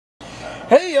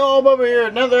Hey y'all, Bubba here,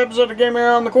 another episode of Game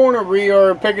Around the Corner. We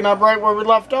are picking up right where we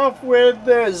left off with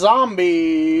the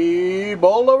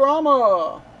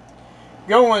zombiebowl-o-rama.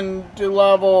 Going to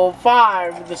level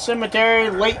 5, the cemetery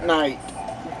late night.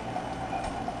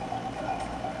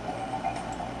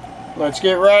 Let's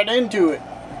get right into it.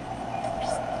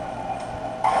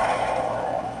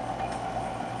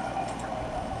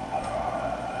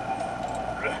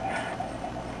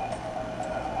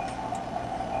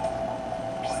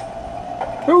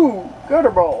 Ooh, gutter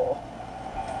ball.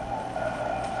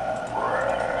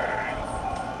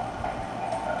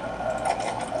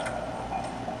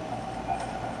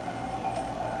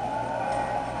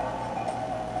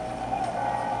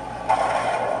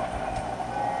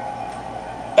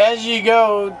 As you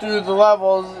go through the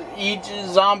levels, each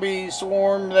zombie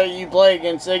swarm that you play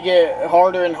against, they get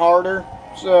harder and harder.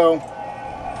 So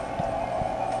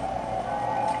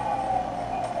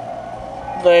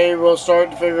they will start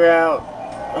to figure out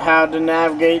how to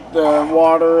navigate the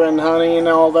water and honey and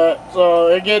all that. So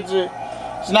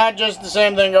it's not just the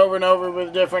same thing over and over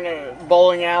with different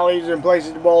bowling alleys and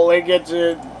places to bowl. It gets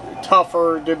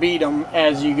tougher to beat them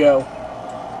as you go.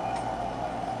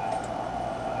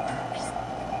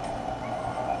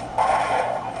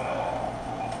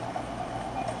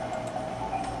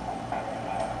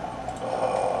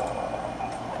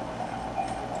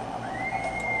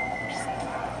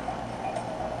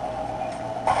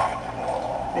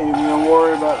 Ain't even gonna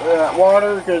worry about that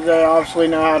water because they obviously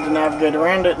know how to navigate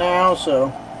around it now.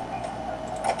 So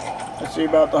let's see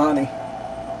about the honey.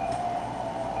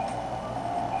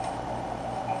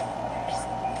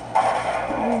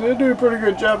 They do a pretty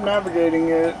good job navigating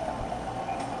it.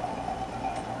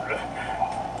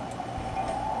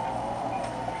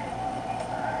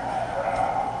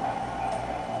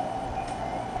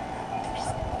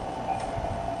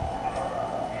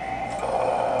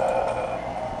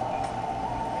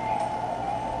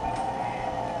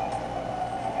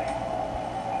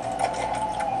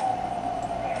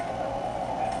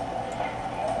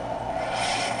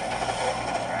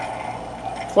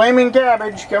 Flaming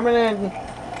cabbage coming in.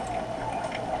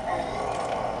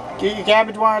 Get your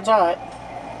cabbage while it's hot.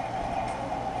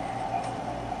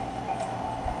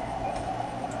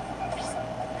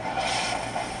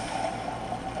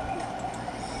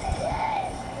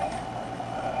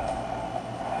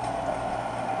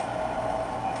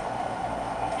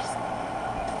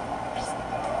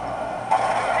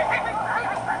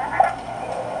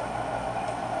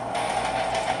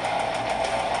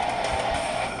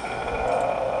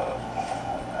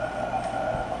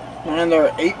 And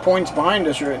they're 8 points behind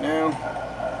us right now.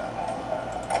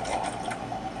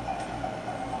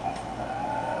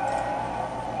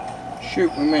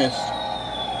 Shoot, we missed.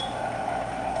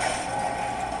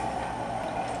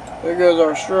 There goes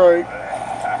our strike.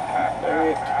 Dang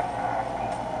it.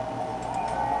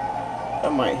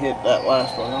 That might hit that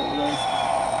last one over there.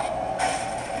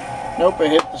 Nope,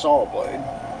 it hit the saw blade.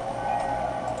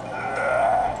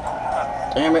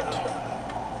 Damn it.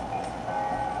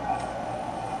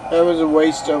 That was a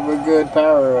waste of a good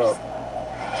power-up.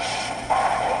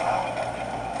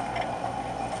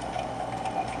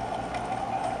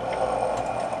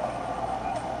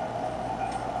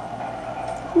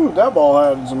 Ooh, that ball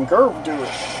had some curve to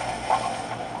it.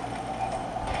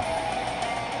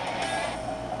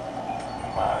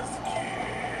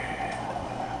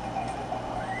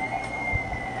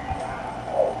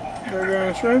 They're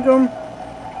gonna shrink them.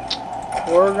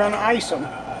 We're gonna ice them.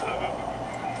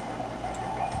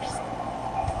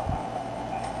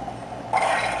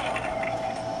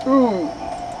 Ooh,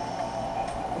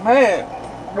 man,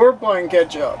 we're playing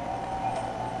catch up.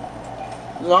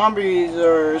 Zombies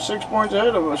are 6 points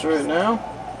ahead of us right now.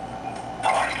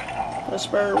 That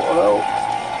spare will help.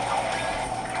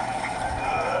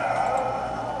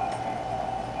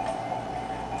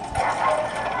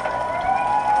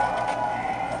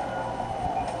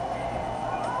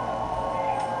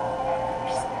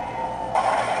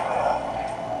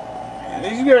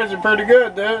 These guys are pretty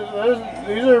good.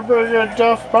 These are a pretty good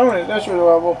tough opponent. That's your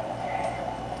level.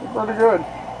 They're pretty good.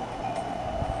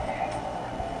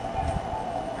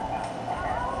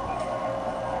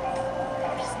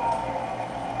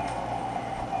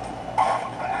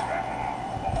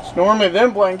 It's normally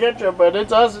them playing catch up, but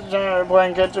it's us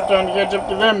playing catch up, trying to catch up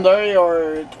to them. They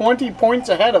are 20 points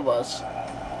ahead of us.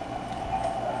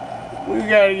 We've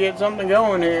got to get something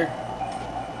going here.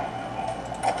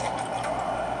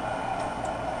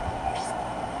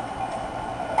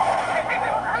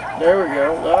 There we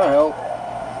go, that'll help.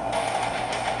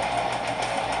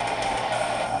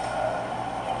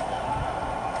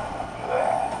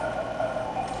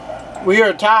 We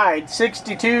are tied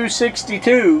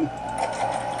 62-62.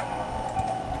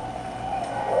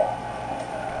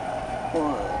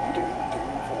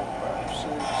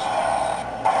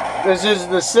 This is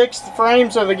the 6th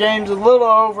frame, so the game's a little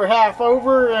over half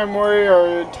over, and we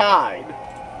are tied.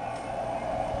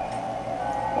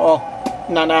 Well,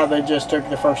 not now, they just took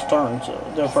the first turn, so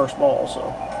the first ball,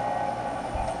 so.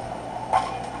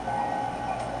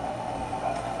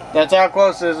 That's how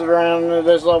close this round,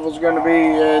 this level's going to be.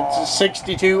 It's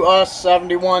 62 us,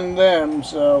 71 them,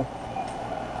 so.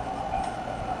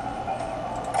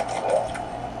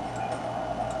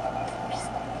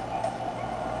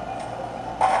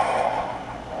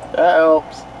 That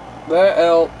helps. That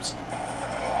helps.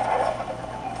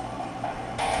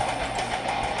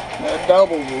 That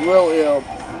double will really help.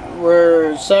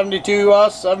 We're 72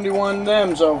 us, 71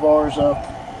 them so far, so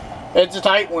it's a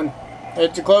tight one.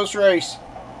 It's a close race.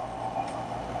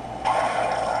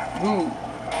 Ooh.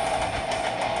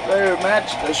 They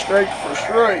matched a straight for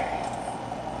straight.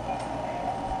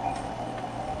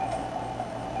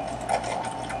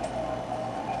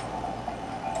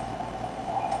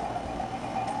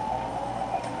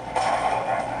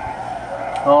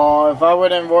 Oh, if I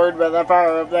wouldn't have worried about that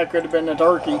power up, that could have been a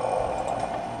turkey.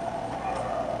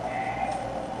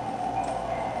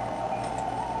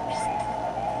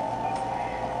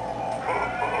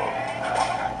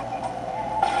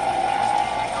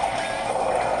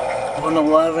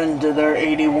 $111 to their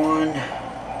 81.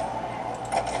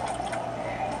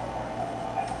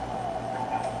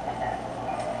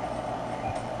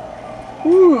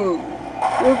 Ooh,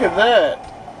 look at that.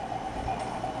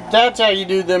 That's how you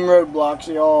do them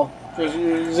roadblocks, y'all. Just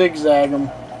you zigzag them.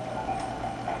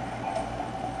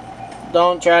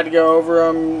 Don't try to go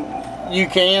over them. You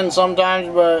can sometimes,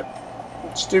 but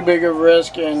it's too big of a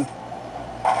risk and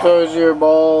throws your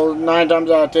ball 9 times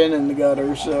out of 10 in the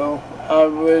gutter. So I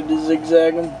would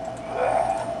zigzag them.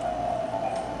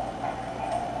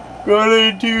 Going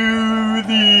into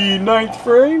the 9th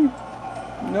frame.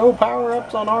 No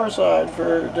power-ups on our side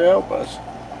to help us.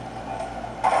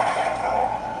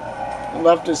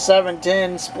 Left a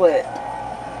 7-10 split.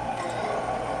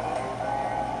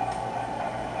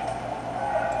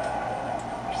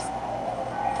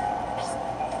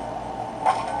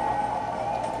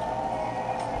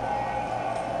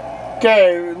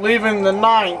 Okay, leaving the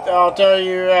 9th, I'll tell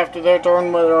you after their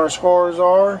turn what our scores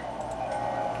are.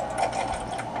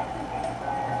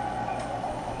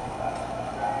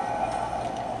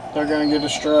 They're going to get a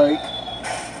strike.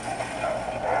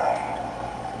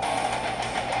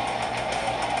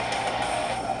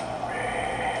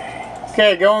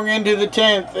 Okay, going into the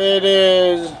 10th, it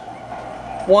is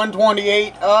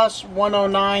 128 us,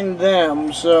 109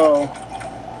 them, so.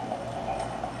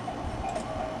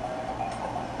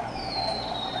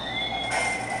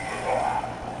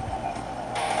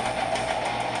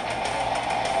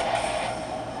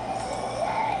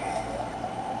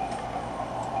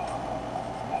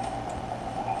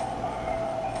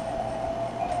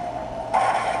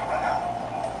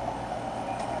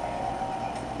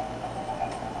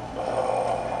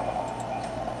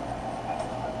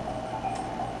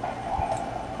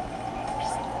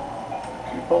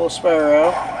 Pull a sparrow.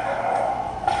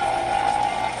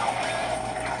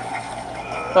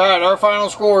 Alright, our final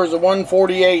score is a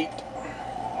 148.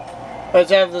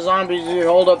 Let's have the zombies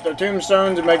hold up their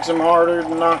tombstones. It makes them harder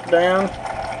to knock down.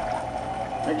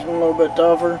 Makes them a little bit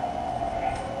tougher.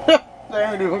 They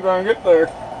ain't even gonna get there.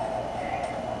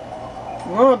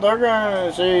 No, they're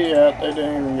gonna see. Yeah, they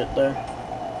didn't even get there.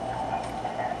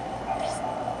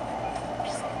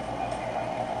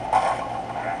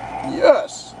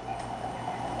 Yes.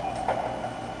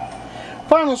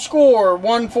 Final score,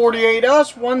 148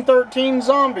 us, 113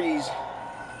 zombies.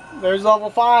 There's level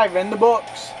 5 in the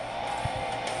books.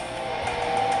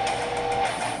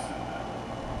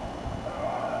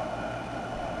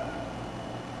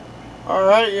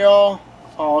 Alright, y'all.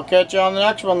 I'll catch you on the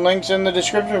next one. Links in the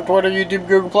description of Twitter, YouTube,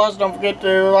 Google+. Don't forget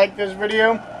to like this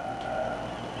video.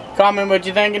 Comment what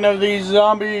you're thinking of these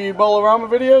zombie bowl-o-rama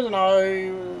videos, and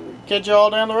I'll catch you all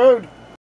down the road.